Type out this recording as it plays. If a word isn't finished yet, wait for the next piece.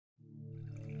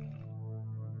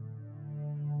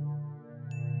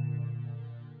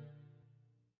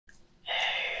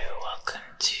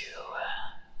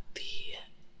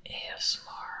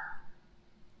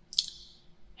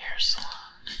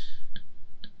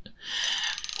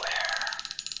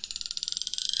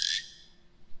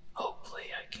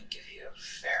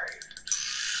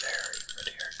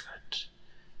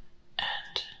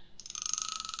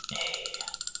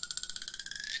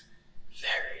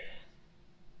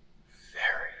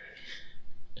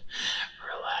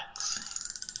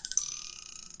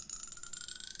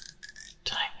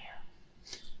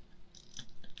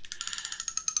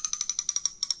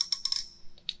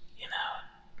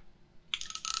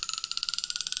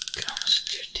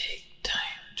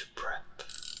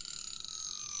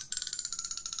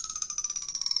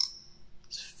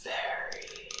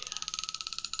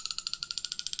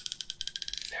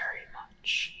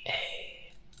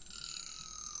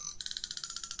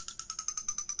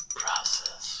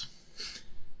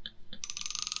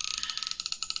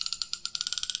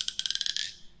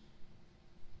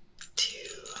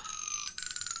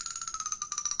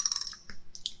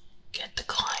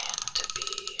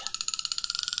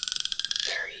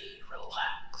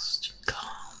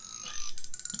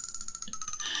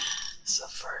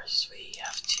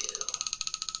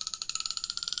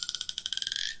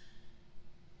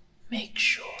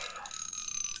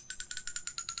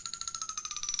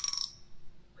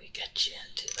get you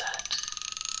into that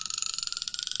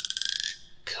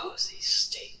cozy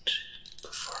state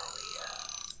before we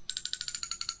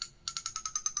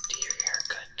do your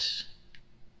haircut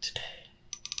today.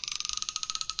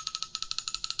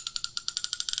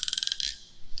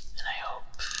 And I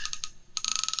hope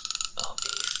it'll be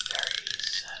very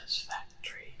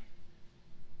satisfactory.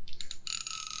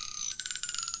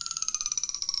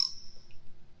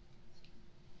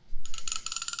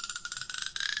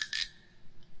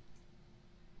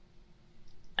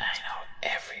 I know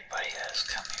everybody that has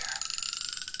come here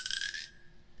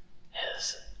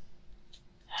has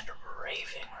had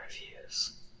raving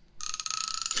reviews.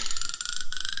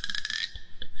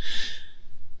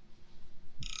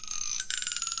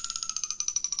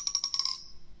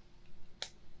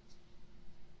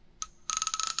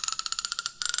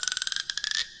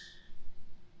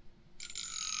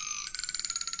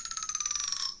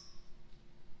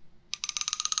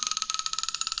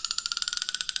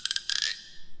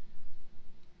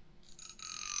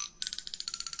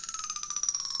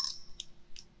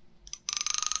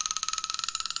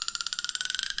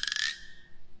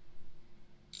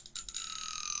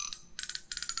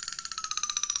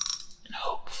 And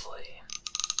hopefully,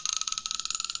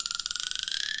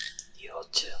 you'll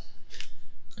too.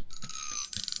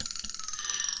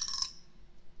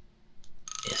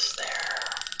 Is there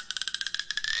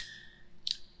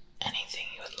anything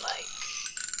you would like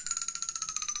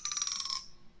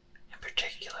in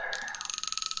particular,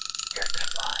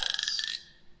 haircut-wise?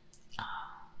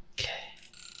 Okay.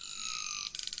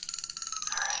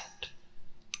 Alright.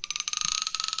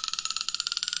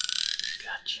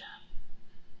 Gotcha.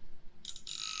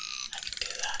 I can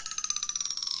do that.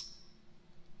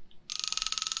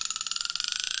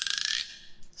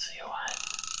 So you want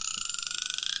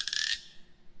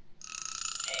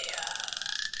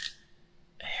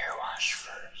a hair wash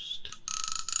first?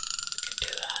 We can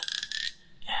do that.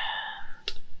 And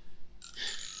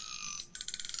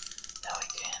then we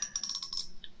can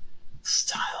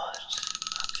style it.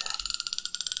 Okay.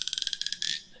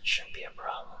 That shouldn't be a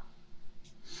problem.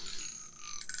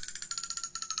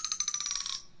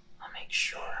 I'll make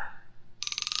sure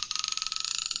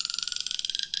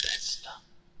that's done.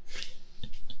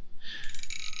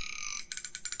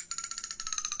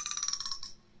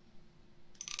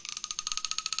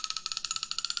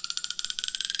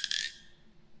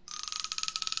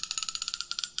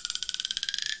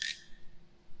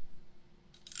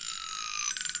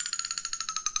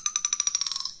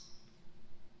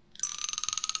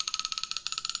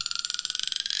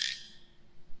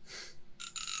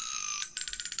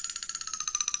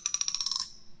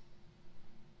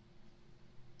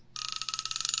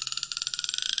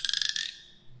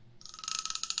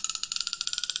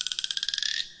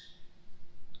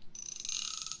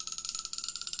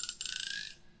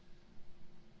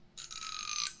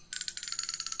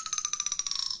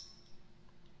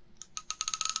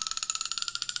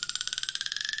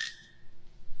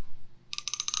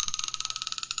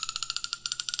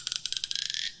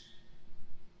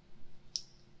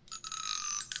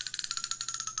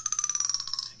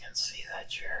 I can see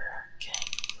that you're getting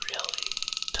really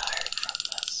tired from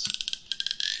this,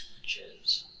 which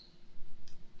is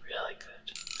really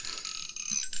good.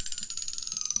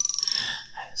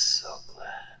 I'm so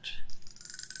glad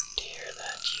to hear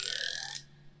that you're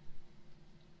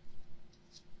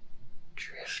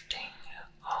drifting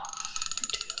off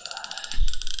into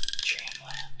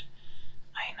dreamland.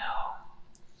 I know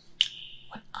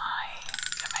when I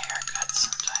get my hair cut,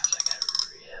 sometimes I get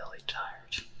really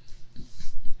tired.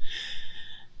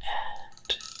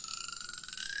 And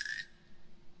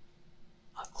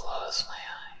I'll close my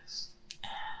eyes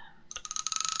and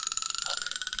let the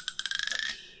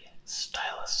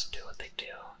stylists do what they do,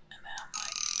 and then I'm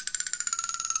like,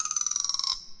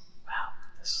 wow,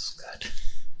 this is good.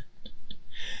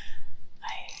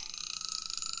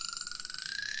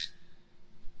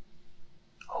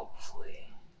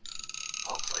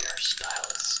 Hopefully our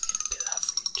stylists can do that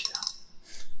for you too.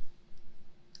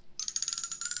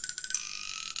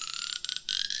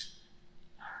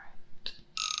 Alright.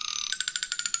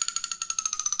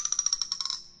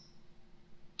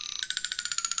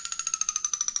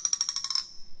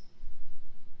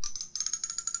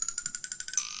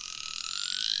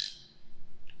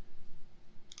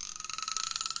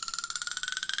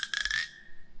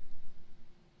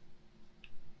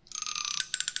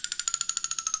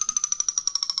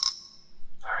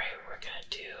 Alright,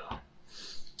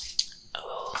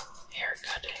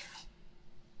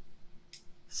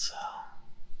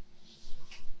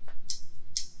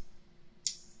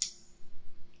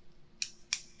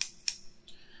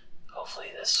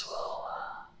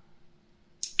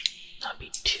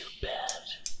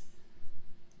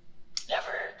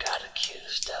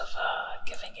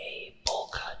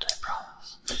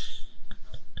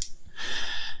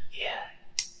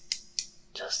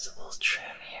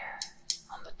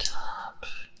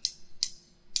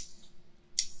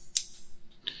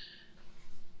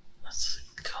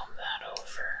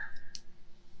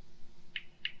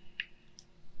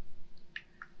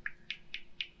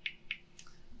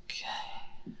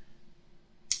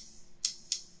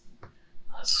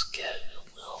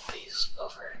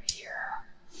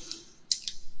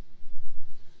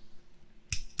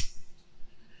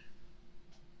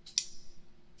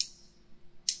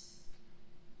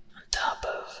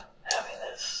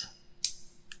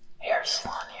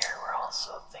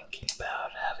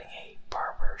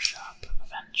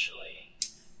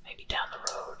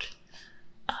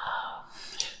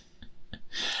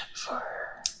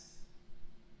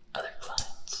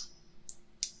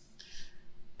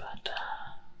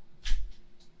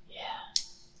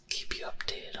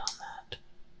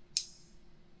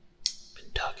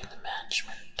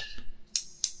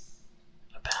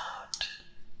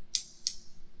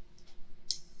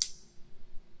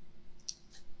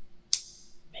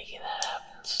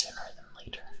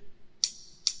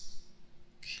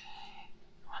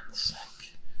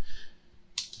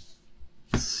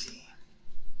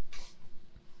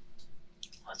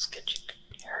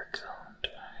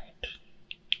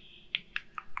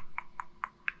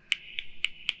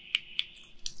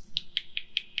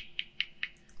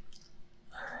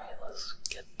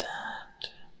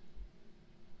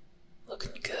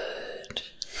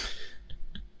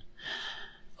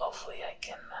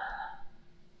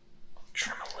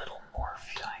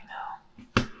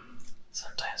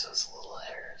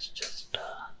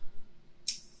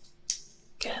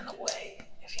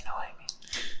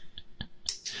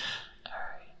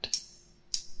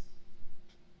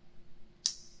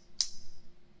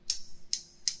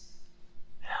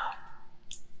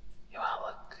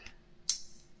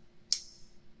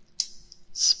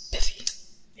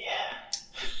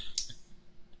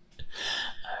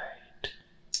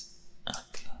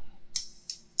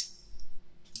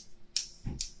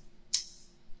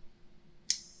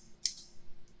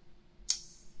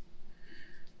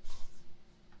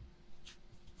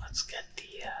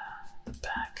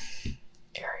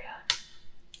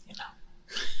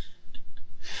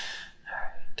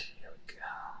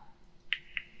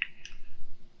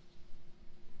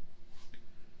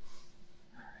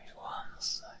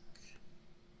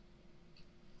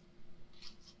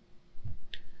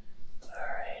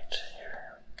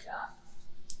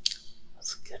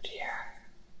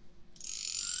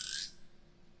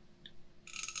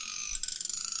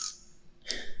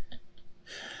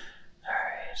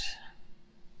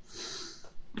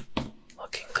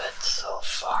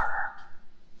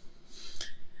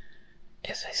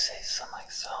 some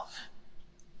myself.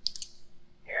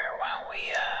 Here, why don't we,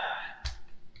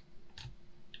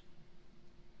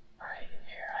 right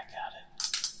here, I got it.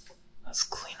 Let's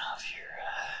clean off your,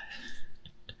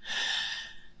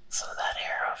 some of that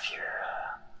hair off your,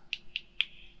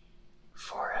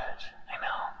 forehead. I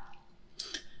know.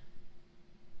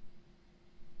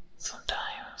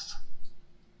 Sometimes,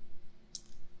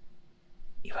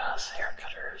 even us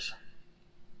haircutters,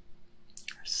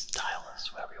 or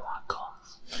stylists, whatever you want to call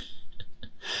us,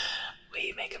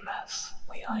 we make a mess.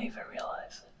 We don't even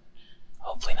realize it.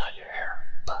 Hopefully not your hair,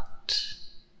 but,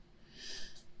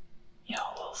 you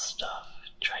know, little stuff.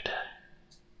 Try to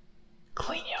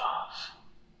clean you off.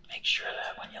 Make sure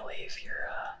that when you leave, you're,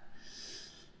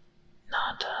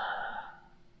 not,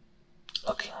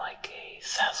 looking like a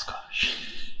Sasquatch.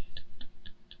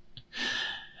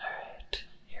 Alright,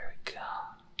 here we go.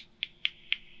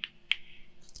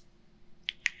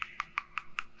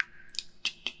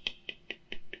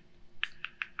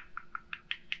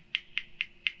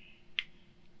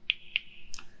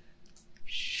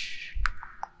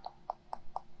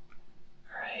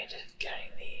 Alright,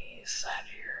 getting the side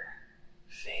of your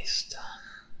face done.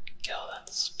 Get all that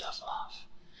stuff off.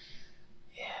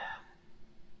 Yeah.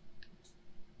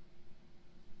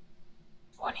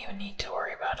 Won't even need to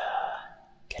worry about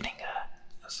getting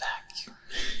a vacuum.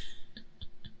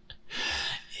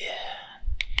 Yeah.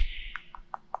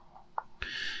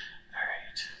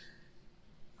 Alright.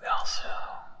 We also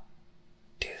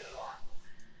do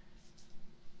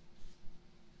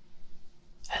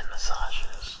head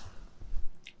massages.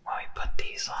 When we put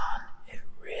these on, it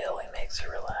really makes it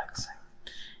relaxing.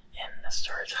 And the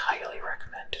store is highly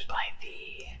recommended by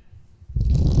the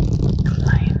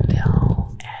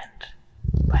clientele and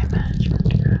by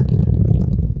management here.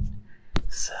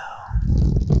 So,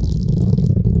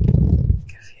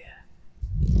 give you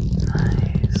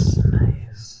nice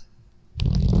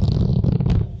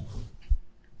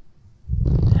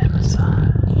head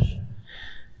massage.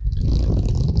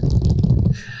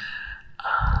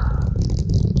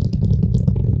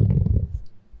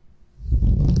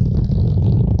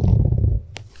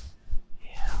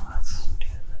 Yeah, let's do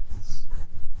this.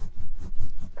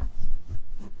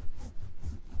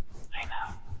 I know.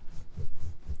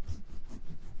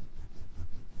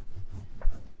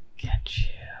 Get you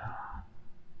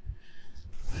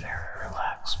very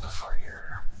relaxed before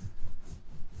your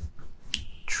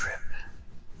trip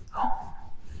home,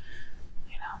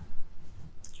 you know.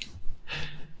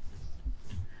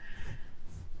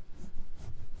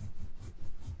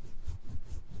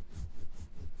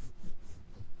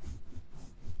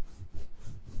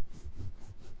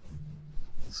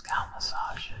 Scalp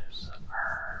massages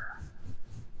are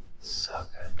so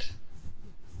good.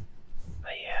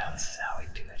 But yeah, this is how